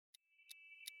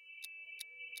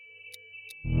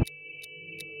Welcome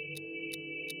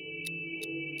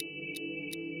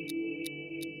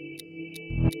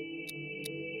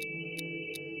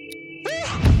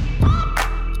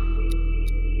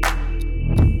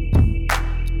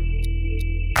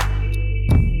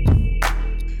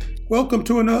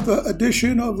to another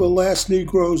edition of The Last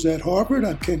Negroes at Harvard.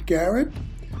 I'm Kent Garrett.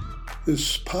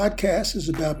 This podcast is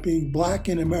about being Black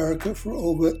in America for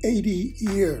over 80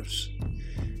 years.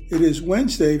 It is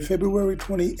Wednesday, February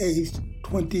 28th,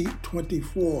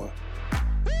 2024.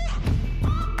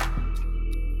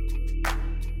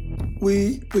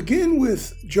 We begin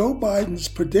with Joe Biden's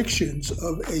predictions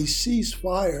of a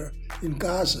ceasefire in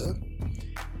Gaza.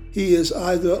 He is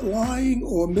either lying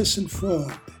or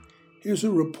misinformed. Here's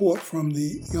a report from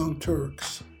the Young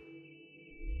Turks.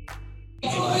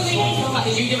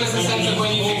 Can you give us a sense of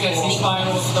when you think that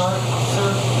ceasefire will start,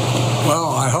 sir? Well,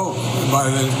 I hope by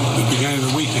the beginning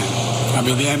of the weekend.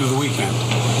 The end of the weekend.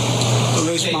 At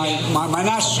least my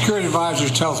national security advisor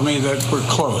tells me that we're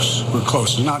close. We're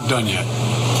close. It's not done yet.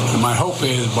 And my hope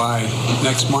is by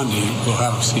next Monday, we'll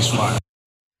have a ceasefire.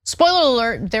 Spoiler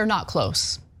alert, they're not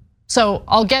close. So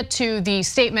I'll get to the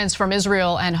statements from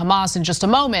Israel and Hamas in just a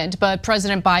moment, but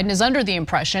President Biden is under the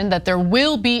impression that there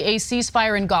will be a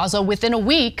ceasefire in Gaza within a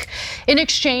week in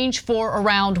exchange for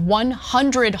around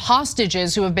 100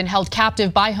 hostages who have been held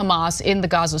captive by Hamas in the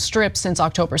Gaza Strip since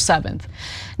October 7th.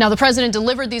 Now, the president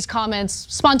delivered these comments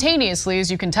spontaneously, as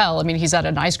you can tell. He's at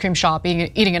an ice cream shop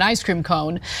eating an ice cream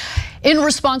cone in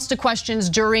response to questions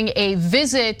during a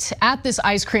visit at this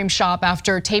ice cream shop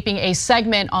after taping a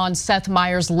segment on Seth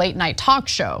Meyers' late night talk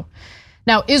show.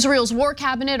 Now, Israel's war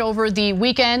cabinet over the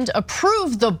weekend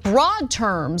approved the broad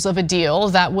terms of a deal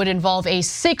that would involve a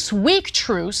 6-week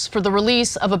truce for the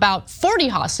release of about 40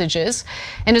 hostages.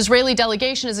 An Israeli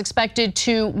delegation is expected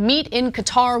to meet in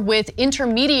Qatar with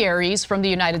intermediaries from the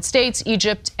United States,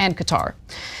 Egypt, and Qatar.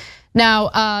 Now,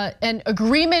 an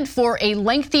agreement for a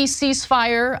lengthy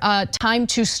ceasefire, time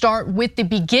to start with the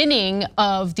beginning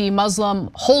of the Muslim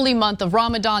holy month of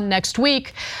Ramadan next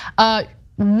week,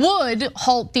 would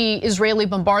halt the Israeli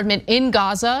bombardment in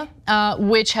Gaza,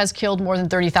 which has killed more than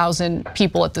 30,000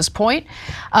 people at this point.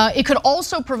 It could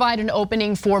also provide an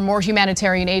opening for more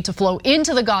humanitarian aid to flow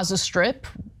into the Gaza Strip.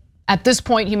 At this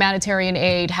point, humanitarian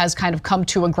aid has kind of come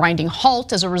to a grinding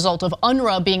halt as a result of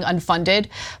UNRWA being unfunded,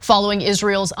 following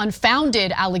Israel's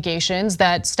unfounded allegations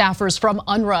that staffers from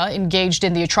UNRWA engaged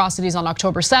in the atrocities on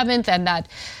October 7th, and that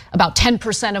about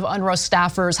 10% of UNRWA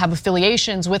staffers have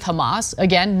affiliations with Hamas.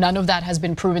 Again, none of that has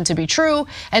been proven to be true,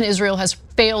 and Israel has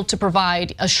failed to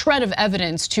provide a shred of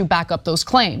evidence to back up those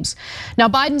claims. Now,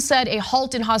 Biden said a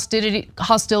halt in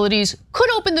hostilities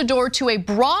could open the door to a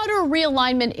broader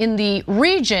realignment in the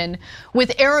region,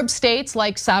 with Arab states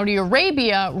like Saudi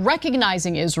Arabia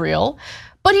recognizing Israel.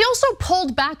 But he also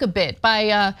pulled back a bit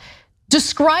by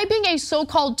describing a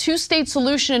so-called two-state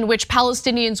solution in which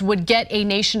Palestinians would get a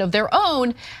nation of their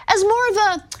own as more of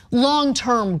a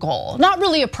long-term goal, not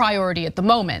really a priority at the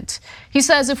moment. He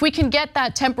says if we can get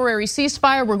that temporary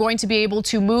ceasefire, we're going to be able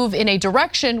to move in a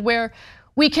direction where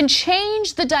we can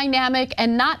change the dynamic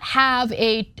and not have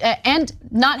a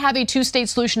two-state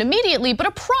solution immediately, but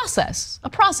a process,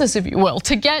 if you will,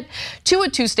 to get to a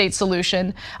two-state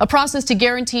solution, a process to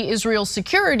guarantee Israel's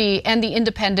security and the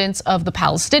independence of the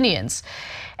Palestinians.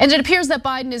 And it appears that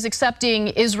Biden is accepting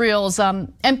Israel's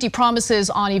empty promises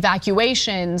on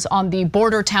evacuations on the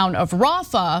border town of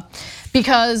Rafah,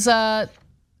 because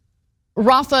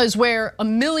Rafah is where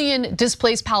 1 million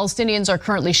displaced Palestinians are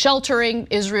currently sheltering.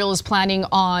 Israel is planning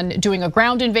on doing a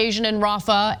ground invasion in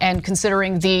Rafah, and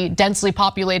considering the densely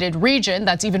populated region,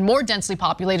 that's even more densely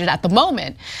populated at the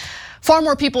moment. Far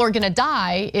more people are gonna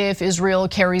die if Israel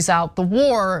carries out the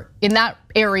war in that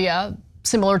area,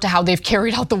 similar to how they've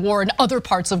carried out the war in other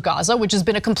parts of Gaza, which has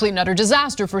been a complete and utter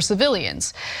disaster for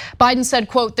civilians. Biden said,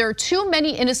 quote, "There are too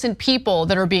many innocent people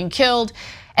that are being killed,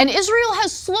 and Israel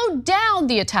has slowed down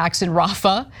the attacks in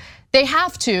Rafah. They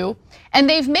have to, and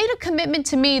they've made a commitment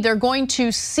to me. They're going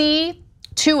to see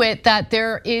to it that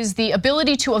there is the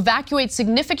ability to evacuate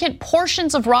significant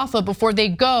portions of Rafah before they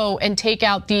go and take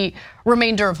out the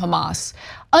remainder of Hamas."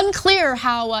 Unclear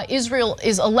how Israel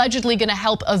is allegedly gonna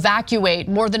help evacuate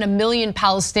more than 1 million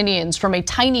Palestinians from a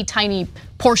tiny, tiny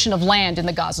portion of land in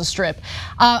the Gaza Strip.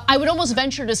 I would almost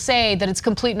venture to say that it's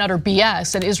complete and utter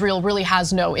BS, and Israel really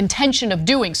has no intention of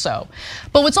doing so.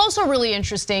 But what's also really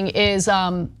interesting is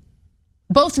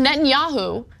both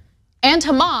Netanyahu and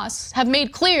Hamas have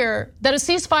made clear that a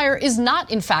ceasefire is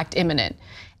not in fact imminent.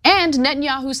 And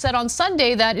Netanyahu said on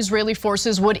Sunday that Israeli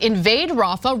forces would invade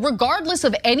Rafah regardless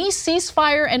of any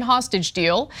ceasefire and hostage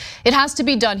deal. It has to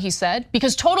be done, he said,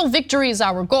 because total victory is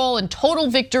our goal and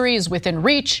total victory is within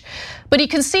reach. But he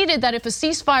conceded that if a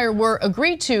ceasefire were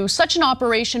agreed to, such an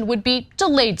operation would be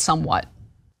delayed somewhat.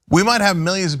 We might have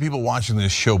millions of people watching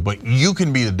this show, but you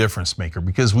can be the difference maker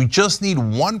because we just need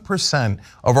 1%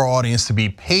 of our audience to be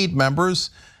paid members,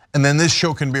 and then this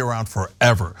show can be around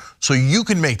forever. So you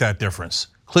can make that difference.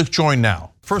 Click join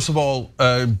now. First of all,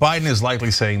 Biden is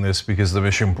likely saying this because of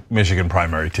the Michigan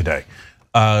primary today.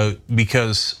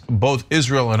 Because both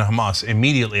Israel and Hamas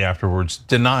immediately afterwards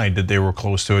denied that they were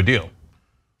close to a deal.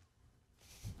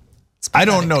 I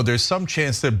don't know, there's some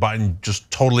chance that Biden just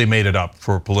totally made it up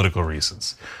for political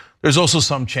reasons. There's also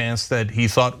some chance that he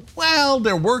thought, well,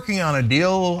 they're working on a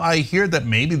deal. I hear that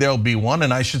maybe there'll be one,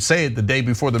 and I should say it the day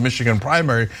before the Michigan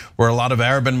primary, where a lot of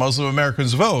Arab and Muslim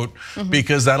Americans vote,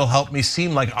 because that'll help me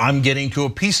seem like I'm getting to a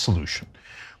peace solution.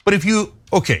 But if you,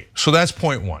 okay, so that's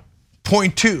point one.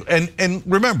 Point two, and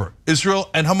remember, Israel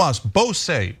and Hamas both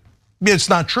say, it's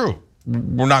not true,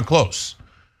 we're not close.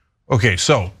 Okay,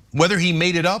 so whether he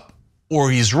made it up or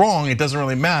he's wrong, it doesn't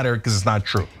really matter because it's not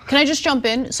true. Can I just jump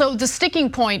in? So the sticking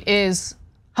point is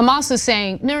Hamas is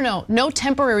saying, no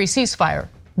temporary ceasefire.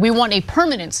 We want a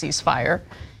permanent ceasefire.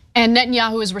 And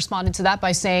Netanyahu has responded to that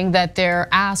by saying that their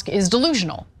ask is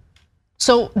delusional.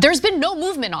 So there's been no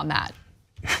movement on that.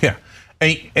 Yeah,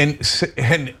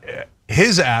 and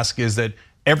his ask is that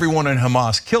everyone in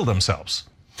Hamas kill themselves.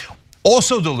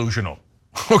 Also delusional.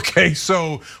 Okay,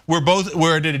 so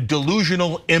we're at a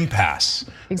delusional impasse.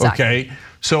 Exactly. Okay,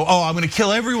 so I'm going to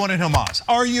kill everyone in Hamas.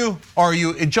 Are you?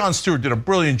 And Jon Stewart did a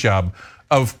brilliant job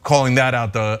of calling that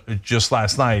out just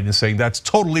last night and saying that's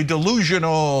totally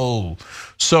delusional.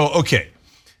 So okay,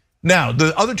 now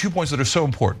the other 2 points that are so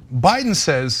important. Biden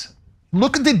says,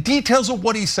 look at the details of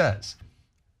what he says.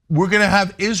 We're going to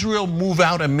have Israel move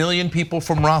out 1 million people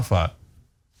from Rafah,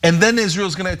 and then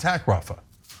Israel's going to attack Rafah.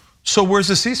 So where's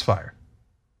the ceasefire?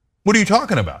 What are you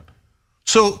talking about?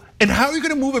 So, and how are you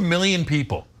going to move 1 million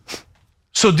people?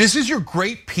 So this is your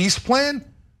great peace plan?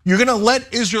 You're going to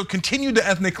let Israel continue the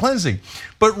ethnic cleansing.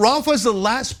 But Rafah is the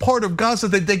last part of Gaza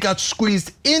that they got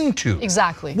squeezed into.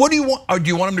 Exactly. What do you want? Or do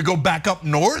you want them to go back up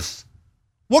north?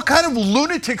 What kind of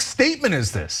lunatic statement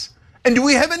is this? And do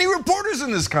we have any reporters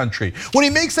in this country? When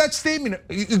he makes that statement,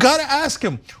 you got to ask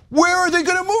him, where are they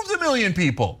going to move the 1 million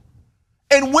people?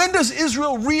 And when does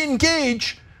Israel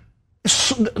re-engage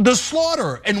the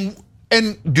slaughter? And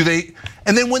do they?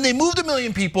 And then when they moved 1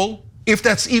 million people, if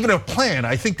that's even a plan,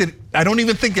 I don't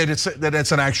even think that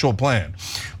it's an actual plan.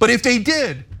 But if they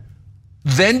did,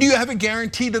 then do you have a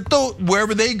guarantee that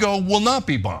wherever they go will not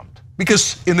be bombed?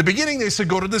 Because in the beginning they said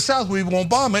go to the south, we won't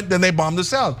bomb it. Then they bombed the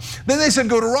south. Then they said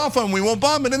go to Rafah and we won't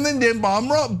bomb it. And then they bomb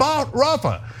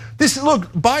Rafah.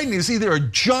 Look, Biden is either a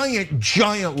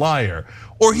giant liar,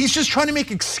 or he's just trying to make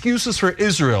excuses for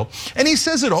Israel. And he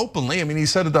says it openly. I mean, he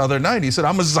said it the other night. He said,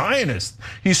 I'm a Zionist.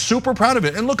 He's super proud of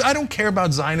it. And look, I don't care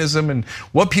about Zionism and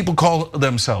what people call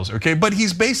themselves, okay? But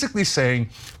he's basically saying,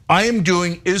 I am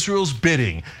doing Israel's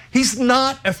bidding. He's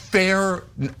not a fair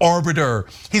arbiter.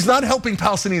 He's not helping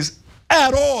Palestinians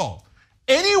at all.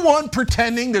 Anyone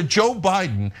pretending that Joe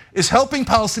Biden is helping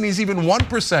Palestinians even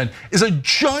 1% is a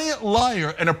giant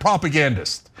liar and a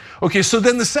propagandist. Okay, so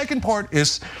then the second part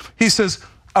is, he says,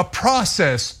 a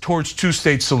process towards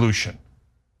two-state solution.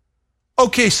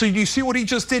 Okay, so you see what he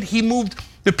just did? He moved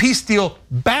the peace deal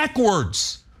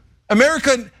backwards.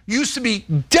 America used to be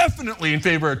definitely in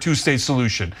favor of a two-state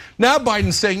solution. Now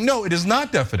Biden's saying, no, it is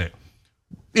not definite.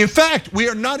 In fact, we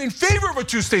are not in favor of a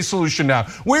two-state solution now.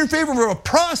 We're in favor of a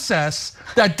process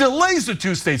that delays the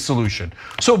two-state solution.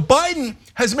 So Biden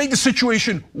has made the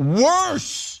situation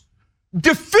worse,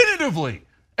 definitively.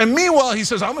 And meanwhile, he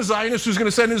says, I'm a Zionist who's gonna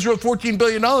send Israel $14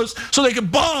 billion so they can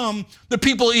bomb the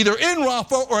people either in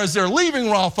Rafah or as they're leaving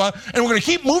Rafah, and we're gonna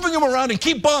keep moving them around and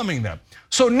keep bombing them.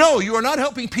 So no, you are not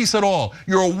helping peace at all.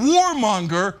 You're a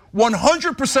warmonger,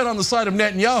 100% on the side of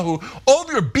Netanyahu. All of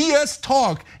your BS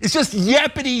talk is just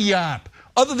yappity yap,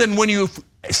 other than when you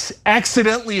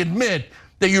accidentally admit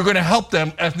that you're gonna help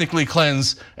them ethnically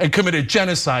cleanse and commit a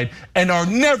genocide and are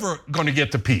never gonna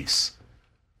get to peace.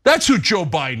 That's who Joe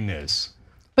Biden is.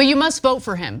 But you must vote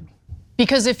for him,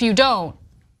 because if you don't,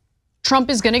 Trump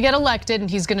is gonna get elected and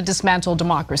he's gonna dismantle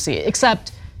democracy.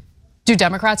 Except, do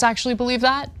Democrats actually believe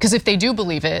that? Because if they do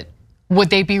believe it, would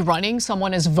they be running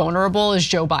someone as vulnerable as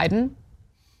Joe Biden?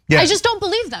 Yeah. I just don't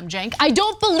believe them, Cenk. I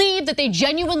don't believe that they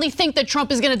genuinely think that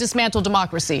Trump is gonna dismantle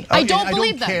democracy. I don't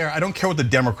believe them. I don't care what the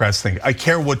Democrats think. I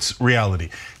care what's reality.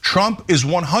 Trump is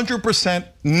 100%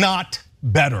 not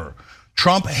better.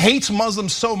 Trump hates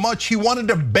Muslims so much, he wanted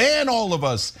to ban all of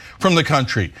us from the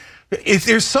country. If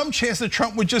there's some chance that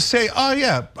Trump would just say, oh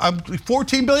yeah, I'm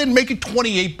 14 billion, make it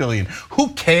 28 billion.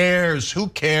 Who cares? Who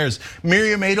cares?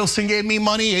 Miriam Adelson gave me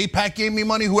money, AIPAC gave me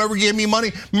money, whoever gave me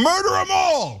money, murder them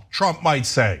all, Trump might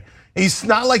say. He's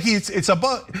not like it's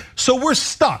a so we're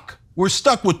stuck. We're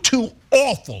stuck with two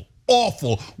awful,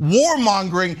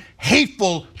 warmongering,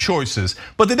 hateful choices.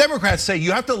 But the Democrats say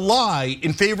you have to lie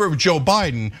in favor of Joe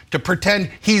Biden to pretend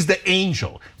he's the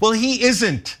angel. Well, he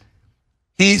isn't.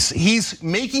 He's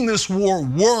making this war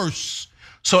worse.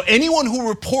 So anyone who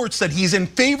reports that he's in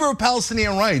favor of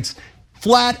Palestinian rights,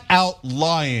 flat out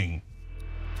lying.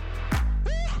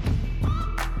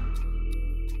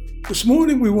 This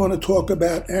morning we want to talk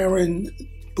about Aaron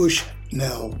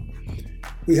Bushnell.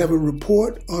 We have a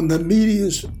report on the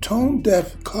media's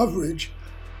tone-deaf coverage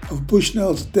of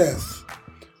Bushnell's death.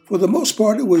 For the most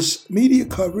part, it was media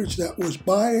coverage that was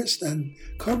biased and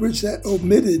coverage that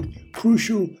omitted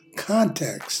crucial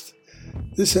context.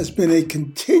 This has been a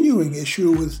continuing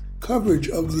issue with coverage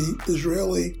of the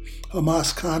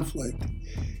Israeli-Hamas conflict.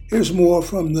 Here's more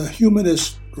from the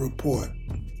Humanist Report.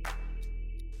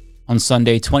 On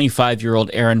Sunday,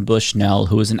 25-year-old Aaron Bushnell,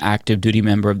 who is an active duty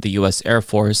member of the U.S. Air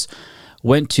Force,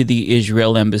 went to the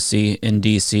Israel embassy in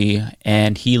D.C.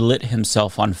 and he lit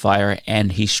himself on fire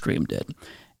and he streamed it.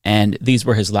 And these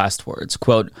were his last words,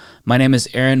 quote, "My name is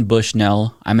Aaron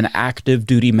Bushnell. I'm an active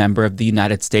duty member of the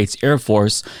United States Air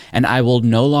Force, and I will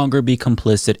no longer be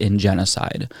complicit in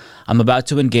genocide. I'm about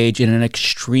to engage in an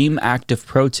extreme act of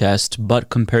protest, but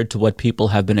compared to what people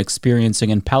have been experiencing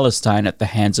in Palestine at the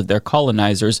hands of their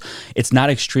colonizers, it's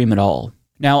not extreme at all."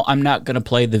 Now, I'm not going to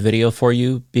play the video for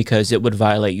you because it would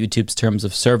violate YouTube's terms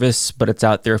of service, but it's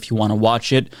out there if you want to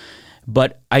watch it.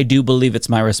 But I do believe it's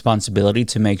my responsibility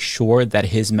to make sure that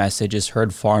his message is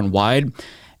heard far and wide.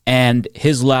 And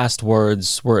his last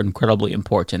words were incredibly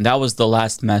important. That was the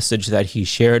last message that he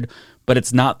shared, but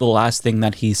it's not the last thing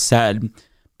that he said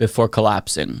before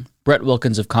collapsing. Brett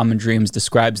Wilkins of Common Dreams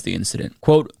describes the incident.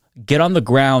 Quote, "Get on the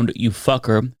ground, you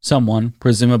fucker," someone,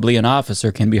 presumably an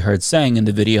officer, can be heard saying in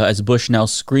the video as Bushnell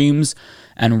screams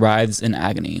and writhes in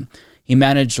agony. He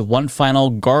managed one final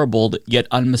garbled yet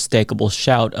unmistakable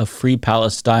shout of "Free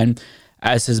Palestine"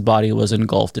 as his body was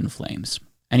engulfed in flames.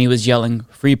 And he was yelling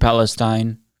Free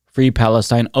Palestine"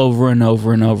 over and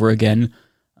over and over again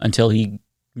until he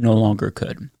no longer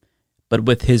could. But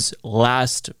with his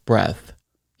last breath,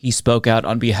 he spoke out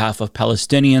on behalf of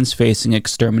Palestinians facing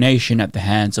extermination at the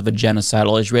hands of a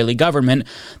genocidal Israeli government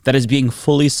that is being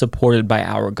fully supported by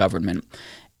our government.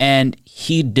 And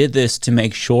he did this to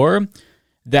make sure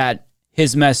that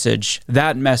his message,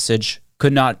 that message,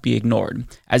 could not be ignored.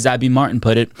 As Abby Martin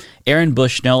put it, Aaron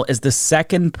Bushnell is the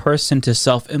second person to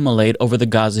self-immolate over the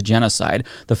Gaza genocide.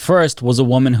 The first was a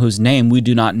woman whose name we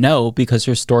do not know because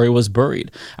her story was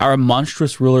buried. Our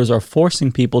monstrous rulers are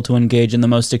forcing people to engage in the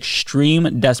most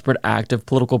extreme, desperate act of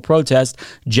political protest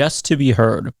just to be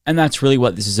heard. And that's really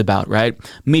what this is about, right?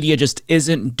 Media just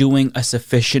isn't doing a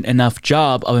sufficient enough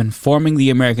job of informing the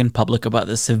American public about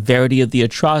the severity of the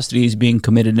atrocities being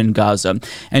committed in Gaza.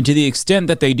 And to the extent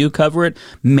that they do cover it,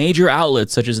 major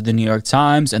outlets such as the New York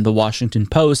Times and the Washington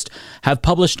Post have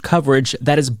published coverage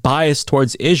that is biased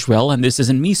towards Israel, and this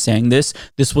isn't me saying this.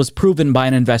 This was proven by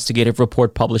an investigative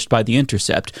report published by The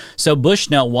Intercept. So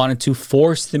Bushnell wanted to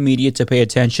force the media to pay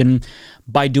attention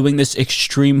by doing this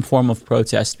extreme form of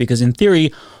protest, because in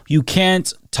theory, you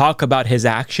can't talk about his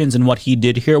actions and what he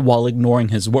did here while ignoring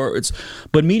his words.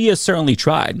 But media certainly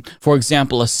tried. For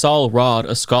example, Asal Rod,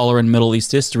 a scholar in Middle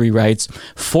East history, writes,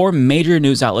 4 major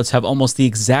news outlets have almost the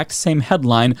exact same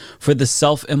headline for the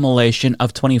self-immolation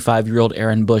of 25-year-old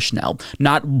Aaron Bushnell.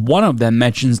 Not one of them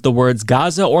mentions the words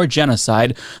Gaza or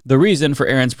genocide, the reason for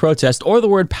Aaron's protest, or the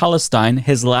word Palestine,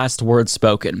 his last words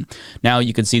spoken. Now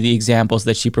you can see the examples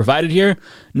that she provided here.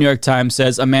 New York Times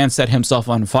says a man set himself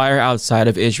on fire outside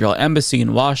of Israel embassy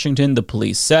in Washington, the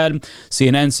police said.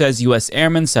 CNN says U.S.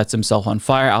 airman sets himself on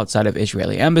fire outside of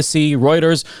Israeli embassy.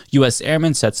 Reuters, U.S.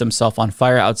 airman sets himself on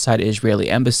fire outside Israeli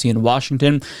embassy in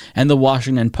Washington. And the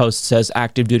Washington Post says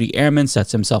active duty airman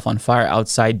sets himself on fire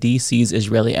outside D.C.'s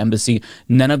Israeli embassy.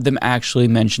 None of them actually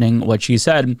mentioning what she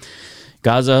said.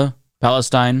 Gaza,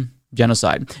 Palestine,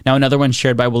 genocide. Now, another one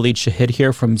shared by Waleed Shahid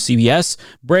here from CBS.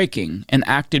 Breaking: an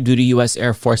active duty U.S.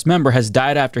 Air Force member has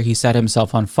died after he set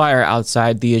himself on fire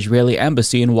outside the Israeli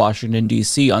embassy in Washington,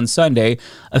 D.C. on Sunday,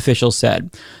 officials said.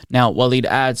 Now, Waleed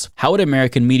adds, how would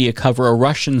American media cover a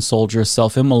Russian soldier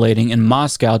self-immolating in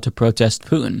Moscow to protest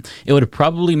Putin? It would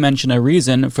probably mention a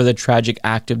reason for the tragic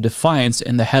act of defiance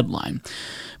in the headline.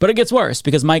 But it gets worse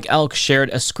because Mike Elk shared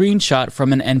a screenshot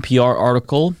from an NPR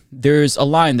article. There's a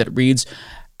line that reads,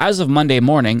 as of Monday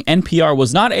morning, NPR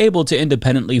was not able to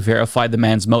independently verify the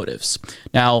man's motives.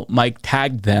 Now, Mike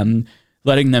tagged them,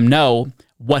 letting them know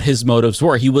what his motives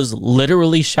were. He was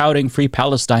literally shouting Free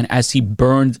Palestine as he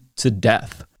burned to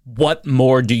death. What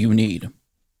more do you need?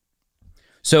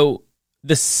 So,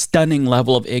 the stunning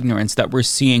level of ignorance that we're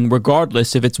seeing,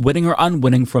 regardless if it's winning or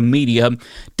unwinning from media,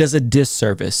 does a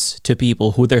disservice to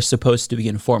people who they're supposed to be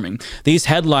informing. These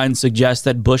headlines suggest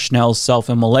that Bushnell's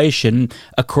self-immolation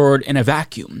occurred in a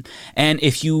vacuum. And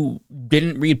if you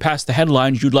didn't read past the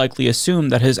headlines, you'd likely assume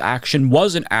that his action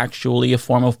wasn't actually a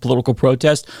form of political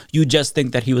protest. You just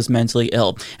think that he was mentally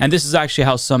ill. And this is actually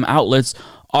how some outlets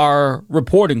are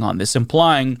reporting on this,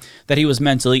 implying that he was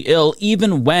mentally ill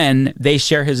even when they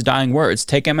share his dying words.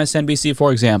 Take MSNBC,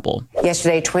 for example.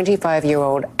 Yesterday,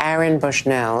 25-year-old Aaron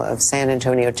Bushnell of San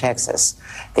Antonio, Texas,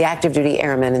 the active duty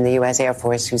airman in the U.S. Air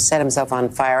Force who set himself on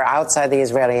fire outside the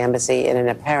Israeli embassy in an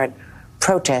apparent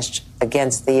protest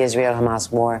against the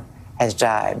Israel-Hamas war, has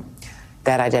died.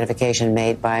 That identification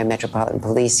made by Metropolitan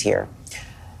Police here.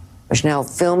 Bushnell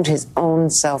filmed his own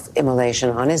self-immolation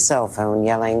on his cell phone,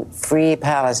 yelling, "Free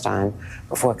Palestine,"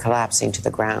 before collapsing to the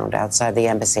ground outside the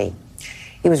embassy.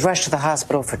 He was rushed to the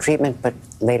hospital for treatment, but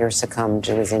later succumbed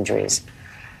to his injuries.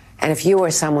 And if you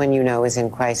or someone you know is in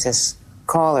crisis,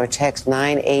 call or text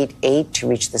 988 to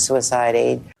reach the suicide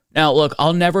aid. Now, look,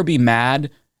 I'll never be mad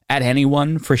at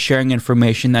anyone for sharing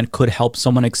information that could help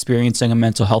someone experiencing a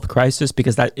mental health crisis,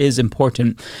 because that is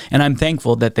important. And I'm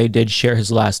thankful that they did share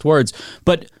his last words.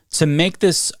 But to make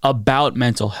this about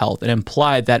mental health and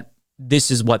imply that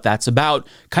this is what that's about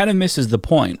kind of misses the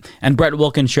point. And Brett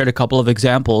Wilkins shared a couple of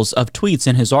examples of tweets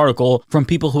in his article from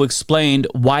people who explained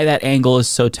why that angle is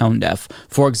so tone deaf.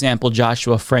 For example,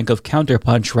 Joshua Frank of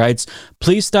Counterpunch writes,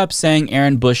 "Please stop saying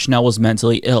Aaron Bushnell was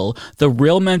mentally ill. The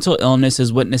real mental illness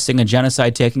is witnessing a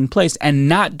genocide taking place and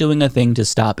not doing a thing to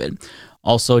stop it."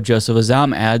 Also, Joseph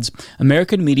Azam adds,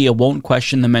 "American media won't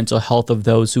question the mental health of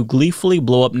those who gleefully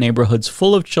blow up neighborhoods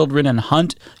full of children and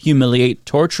hunt, humiliate,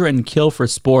 torture, and kill for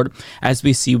sport, as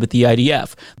we see with the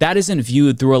IDF. That isn't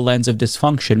viewed through a lens of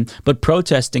dysfunction, but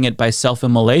protesting it by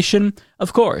self-immolation?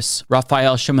 Of course."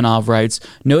 Raphael Shimonov writes,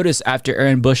 "Notice after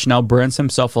Aaron Bushnell burns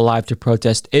himself alive to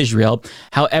protest Israel,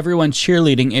 how everyone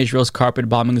cheerleading Israel's carpet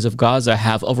bombings of Gaza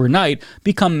have overnight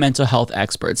become mental health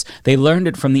experts. They learned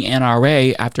it from the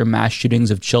NRA after mass shootings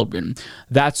of children.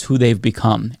 That's who they've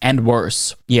become, and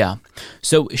worse." Yeah.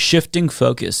 So shifting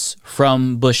focus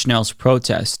from Bushnell's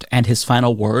protest and his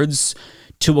final words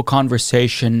to a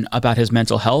conversation about his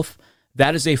mental health,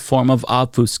 that is a form of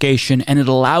obfuscation, and it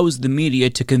allows the media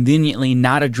to conveniently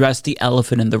not address the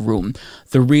elephant in the room,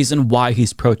 the reason why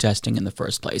he's protesting in the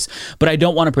first place. But I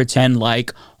don't want to pretend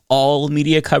like all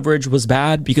media coverage was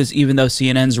bad, because even though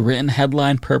CNN's written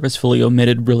headline purposefully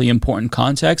omitted really important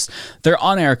context, their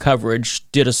on-air coverage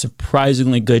did a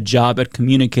surprisingly good job at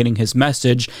communicating his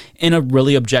message in a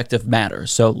really objective manner.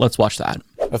 So let's watch that.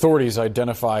 Authorities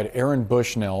identified Aaron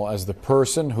Bushnell as the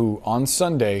person who, on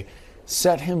Sunday,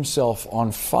 set himself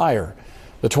on fire.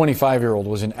 The 25-year-old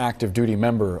was an active duty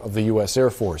member of the U.S. Air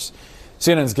Force.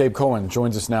 CNN's Gabe Cohen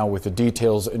joins us now with the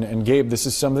details. And Gabe, this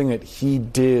is something that he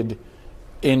did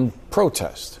in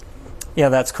protest. Yeah,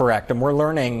 that's correct. And we're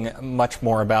learning much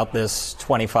more about this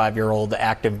 25-year-old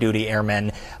active duty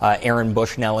airman, Aaron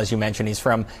Bushnell, as you mentioned. He's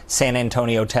from San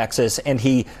Antonio, Texas, and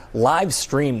he live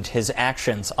streamed his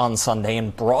actions on Sunday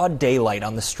in broad daylight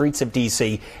on the streets of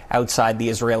D.C. outside the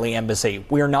Israeli embassy.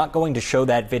 We are not going to show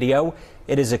that video.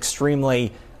 It is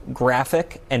extremely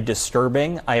graphic and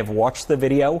disturbing. I have watched the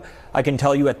video. I can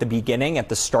tell you at the beginning, at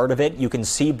the start of it, you can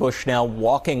see Bushnell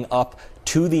walking up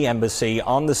to the embassy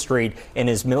on the street in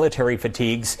his military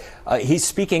fatigues. He's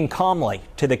speaking calmly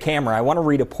to the camera. I want to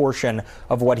read a portion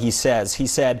of what he says. He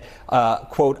said,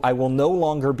 quote, "I will no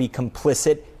longer be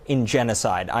complicit in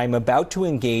genocide. I am about to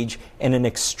engage in an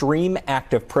extreme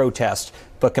act of protest,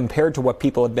 but compared to what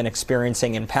people have been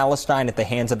experiencing in Palestine at the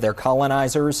hands of their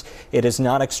colonizers, it is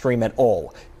not extreme at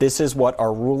all. This is what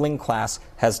our ruling class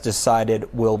has decided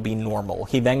will be normal."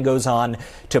 He then goes on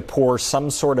to pour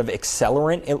some sort of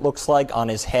accelerant, it looks like, on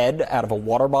his head out of a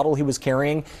water bottle he was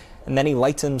carrying. and then he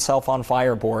lights himself on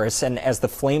fire, Boris. And as the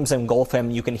flames engulf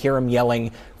him, you can hear him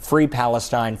yelling, free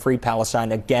Palestine,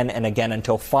 again and again,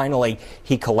 until finally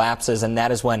he collapses. And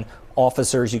that is when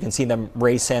officers, you can see them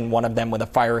race in, one of them with a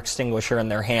fire extinguisher in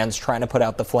their hands, trying to put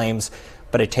out the flames.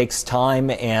 But it takes time,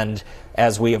 and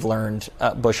as we have learned,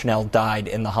 Bushnell died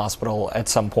in the hospital at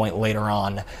some point later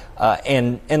on.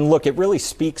 And look, it really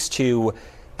speaks to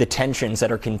the tensions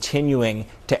that are continuing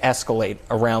to escalate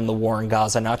around the war in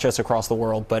Gaza, not just across the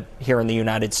world, but here in the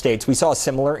United States. We saw a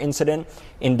similar incident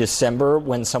in December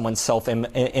when someone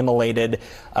self-immolated,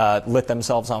 lit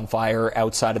themselves on fire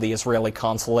outside of the Israeli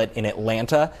consulate in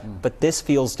Atlanta. But this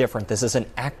feels different. This is an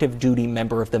active duty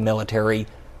member of the military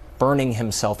burning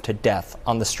himself to death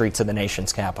on the streets of the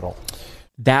nation's capital.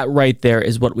 That right there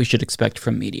is what we should expect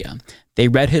from media. They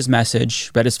read his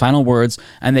message, read his final words,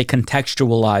 and they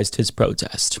contextualized his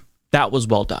protest. That was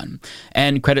well done.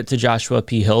 And credit to Joshua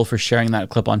P. Hill for sharing that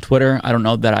clip on Twitter. I don't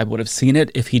know that I would have seen it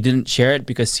if he didn't share it,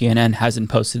 because CNN hasn't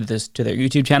posted this to their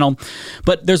YouTube channel.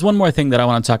 But there's one more thing that I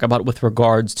want to talk about with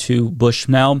regards to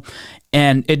Bushnell,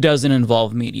 and it doesn't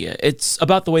involve media. It's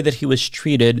about the way that he was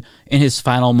treated in his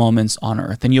final moments on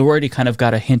Earth. And you already kind of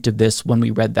got a hint of this when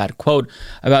we read that quote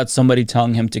about somebody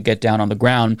telling him to get down on the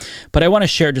ground. But I want to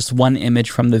share just one image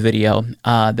from the video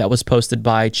that was posted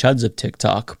by Chuds of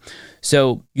TikTok.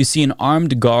 So you see an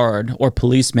armed guard or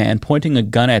policeman pointing a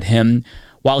gun at him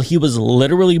while he was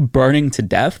literally burning to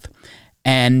death.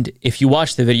 And if you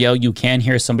watch the video, you can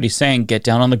hear somebody saying, "Get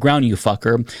down on the ground, you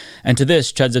fucker." And to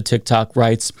this, Chuds of TikTok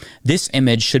writes, "This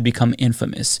image should become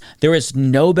infamous. There is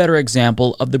no better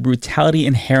example of the brutality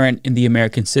inherent in the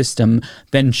American system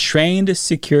than trained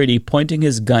security pointing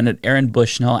his gun at Aaron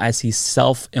Bushnell as he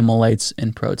self-immolates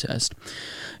in protest."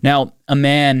 Now, a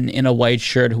man in a white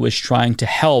shirt who was trying to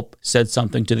help said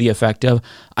something to the effect of,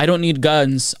 "I don't need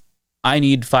guns, I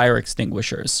need fire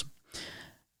extinguishers."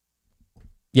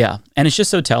 Yeah, and it's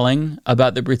just so telling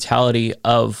about the brutality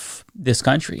of this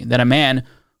country, that a man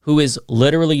who is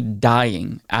literally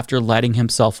dying after lighting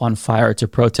himself on fire to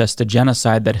protest the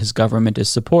genocide that his government is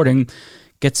supporting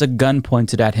gets a gun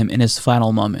pointed at him in his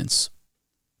final moments.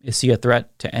 Is he a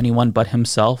threat to anyone but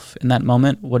himself in that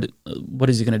moment? What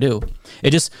is he going to do?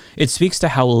 It speaks to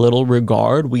how little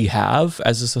regard we have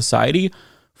as a society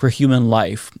for human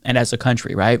life and as a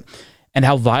country, right? And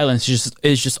how violence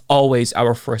is just always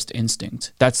our first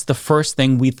instinct. That's the first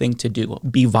thing we think to do,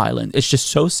 be violent. It's just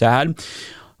so sad.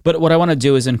 But what I want to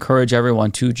do is encourage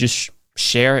everyone to just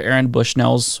share Aaron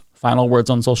Bushnell's final words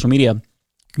on social media.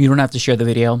 You don't have to share the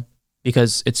video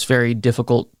because it's very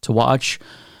difficult to watch.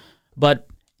 But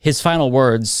his final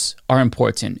words are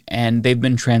important, and they've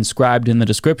been transcribed in the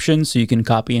description, so you can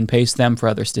copy and paste them for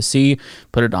others to see,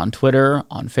 put it on Twitter,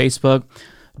 on Facebook.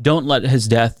 Don't let his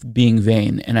death be in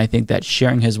vain. And I think that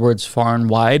sharing his words far and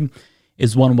wide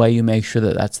is one way you make sure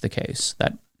that that's the case,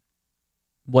 that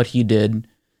what he did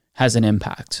has an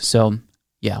impact. So,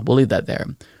 yeah, we'll leave that there.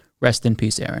 Rest in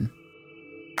peace, Aaron.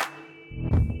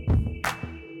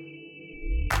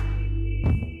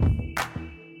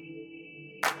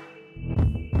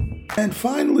 And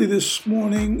finally this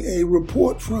morning, a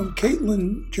report from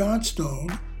Caitlin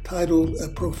Johnstone titled "A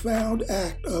Profound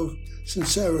Act of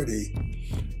Sincerity."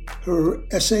 Her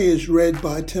essay is read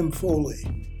by Tim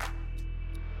Foley.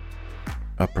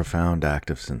 A profound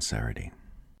act of sincerity.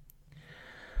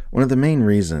 One of the main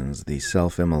reasons the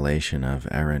self-immolation of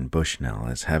Aaron Bushnell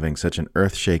is having such an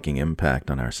earth-shaking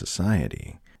impact on our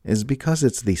society is because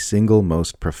it's the single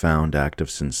most profound act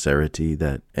of sincerity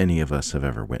that any of us have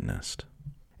ever witnessed.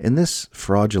 In this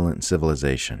fraudulent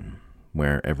civilization,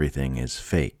 where everything is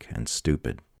fake and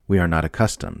stupid, we are not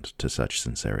accustomed to such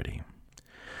sincerity.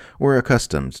 We're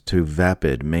accustomed to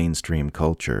vapid mainstream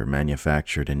culture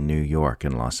manufactured in New York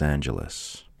and Los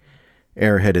Angeles.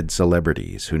 Airheaded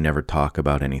celebrities who never talk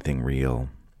about anything real.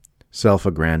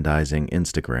 Self-aggrandizing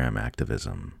Instagram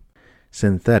activism.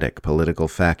 Synthetic political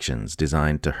factions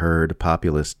designed to herd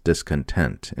populist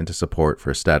discontent into support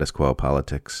for status quo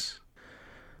politics.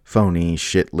 Phony,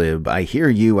 shit-lib, I hear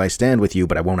you, I stand with you,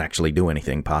 but I won't actually do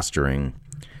anything posturing.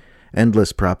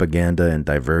 Endless propaganda and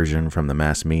diversion from the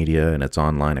mass media and its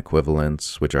online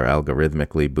equivalents, which are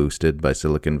algorithmically boosted by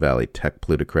Silicon Valley tech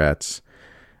plutocrats,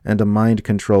 and a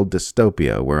mind-controlled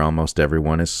dystopia where almost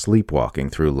everyone is sleepwalking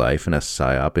through life in a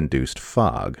psyop-induced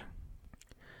fog.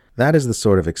 That is the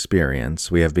sort of experience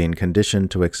we have been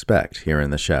conditioned to expect here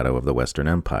in the shadow of the Western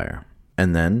Empire.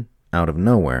 And then, out of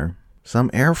nowhere, some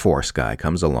Air Force guy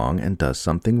comes along and does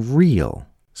something real,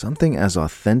 something as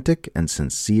authentic and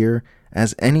sincere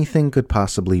as anything could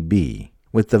possibly be,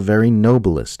 with the very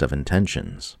noblest of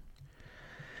intentions.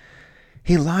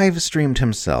 He live-streamed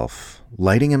himself,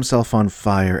 lighting himself on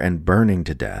fire and burning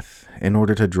to death in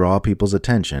order to draw people's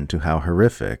attention to how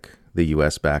horrific the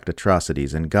US-backed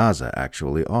atrocities in Gaza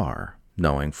actually are,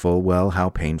 knowing full well how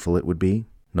painful it would be,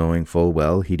 knowing full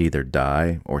well he'd either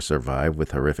die or survive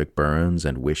with horrific burns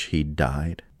and wish he'd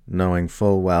died, knowing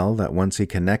full well that once he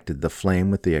connected the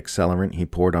flame with the accelerant he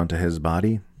poured onto his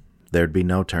body, there'd be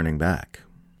no turning back.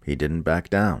 He didn't back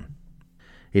down.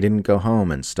 He didn't go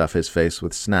home and stuff his face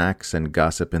with snacks and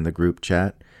gossip in the group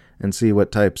chat and see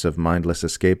what types of mindless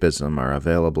escapism are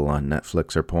available on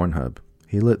Netflix or Pornhub.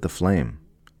 He lit the flame.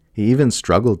 He even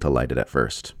struggled to light it at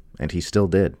first, and he still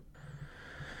did.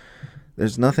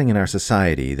 There's nothing in our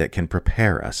society that can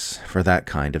prepare us for that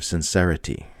kind of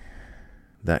sincerity,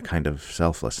 that kind of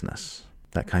selflessness,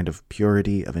 that kind of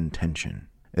purity of intention.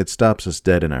 It stops us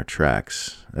dead in our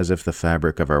tracks, as if the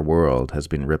fabric of our world has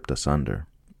been ripped asunder.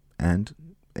 And,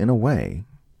 in a way,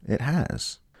 it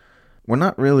has. We're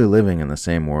not really living in the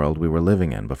same world we were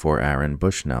living in before Aaron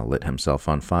Bushnell lit himself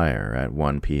on fire at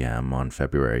 1 p.m. on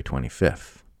February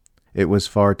 25th. It was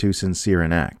far too sincere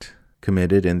an act,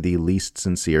 committed in the least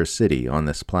sincere city on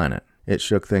this planet. It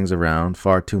shook things around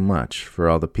far too much for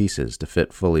all the pieces to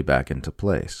fit fully back into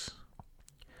place.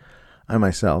 I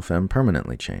myself am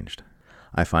permanently changed.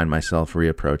 I find myself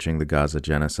reapproaching the Gaza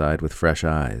genocide with fresh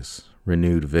eyes,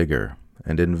 renewed vigor,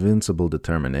 and invincible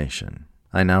determination.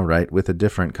 I now write with a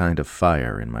different kind of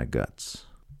fire in my guts.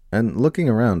 And looking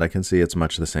around, I can see it's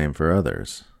much the same for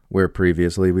others. Where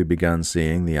previously we begun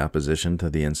seeing the opposition to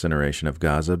the incineration of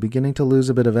Gaza beginning to lose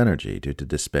a bit of energy due to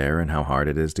despair and how hard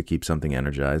it is to keep something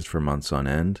energized for months on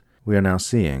end, we are now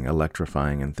seeing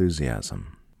electrifying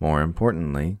enthusiasm. More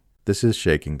importantly, this is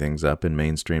shaking things up in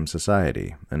mainstream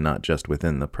society, and not just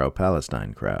within the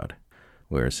pro-Palestine crowd.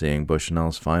 We're seeing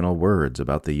Bushnell's final words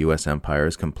about the U.S.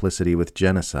 empire's complicity with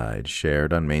genocide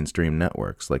shared on mainstream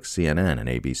networks like CNN and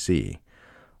ABC,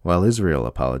 while Israel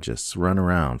apologists run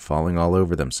around falling all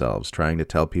over themselves trying to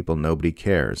tell people nobody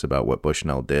cares about what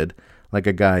Bushnell did, like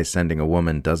a guy sending a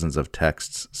woman dozens of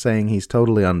texts saying he's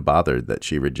totally unbothered that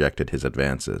she rejected his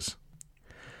advances.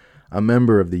 A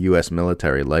member of the U.S.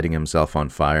 military lighting himself on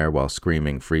fire while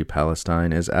screaming Free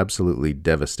Palestine is absolutely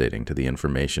devastating to the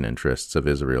information interests of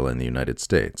Israel and the United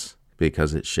States,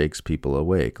 because it shakes people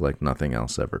awake like nothing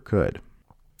else ever could.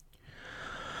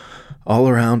 All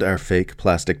around our fake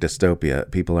plastic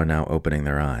dystopia, people are now opening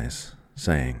their eyes,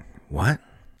 saying, "What?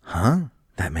 Huh?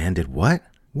 That man did what?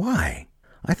 Why?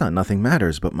 I thought nothing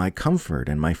matters but my comfort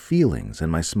and my feelings and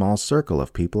my small circle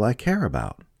of people I care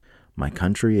about. My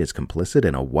country is complicit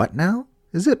in a what now?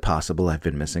 Is it possible I've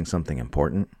been missing something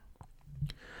important?"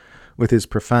 With his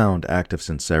profound act of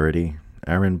sincerity,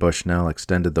 Aaron Bushnell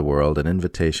extended the world an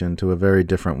invitation to a very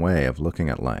different way of looking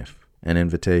at life, an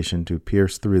invitation to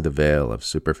pierce through the veil of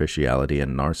superficiality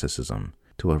and narcissism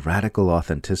to a radical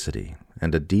authenticity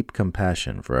and a deep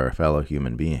compassion for our fellow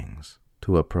human beings,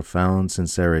 to a profound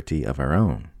sincerity of our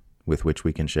own, with which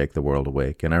we can shake the world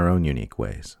awake in our own unique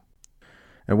ways.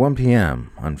 At 1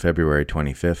 p.m. on February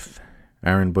 25th,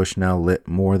 Aaron Bushnell lit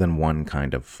more than one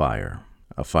kind of fire,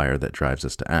 a fire that drives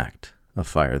us to act, a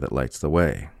fire that lights the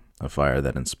way, a fire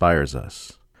that inspires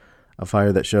us, a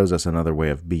fire that shows us another way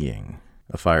of being,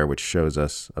 a fire which shows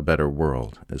us a better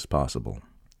world is possible.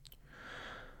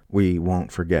 We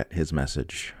won't forget his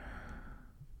message.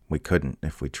 We couldn't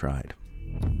if we tried.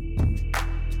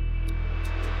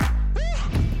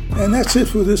 And that's it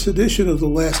for this edition of The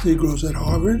Last Negroes at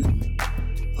Harvard.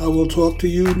 I will talk to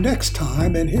you next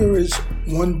time, and here is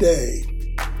one day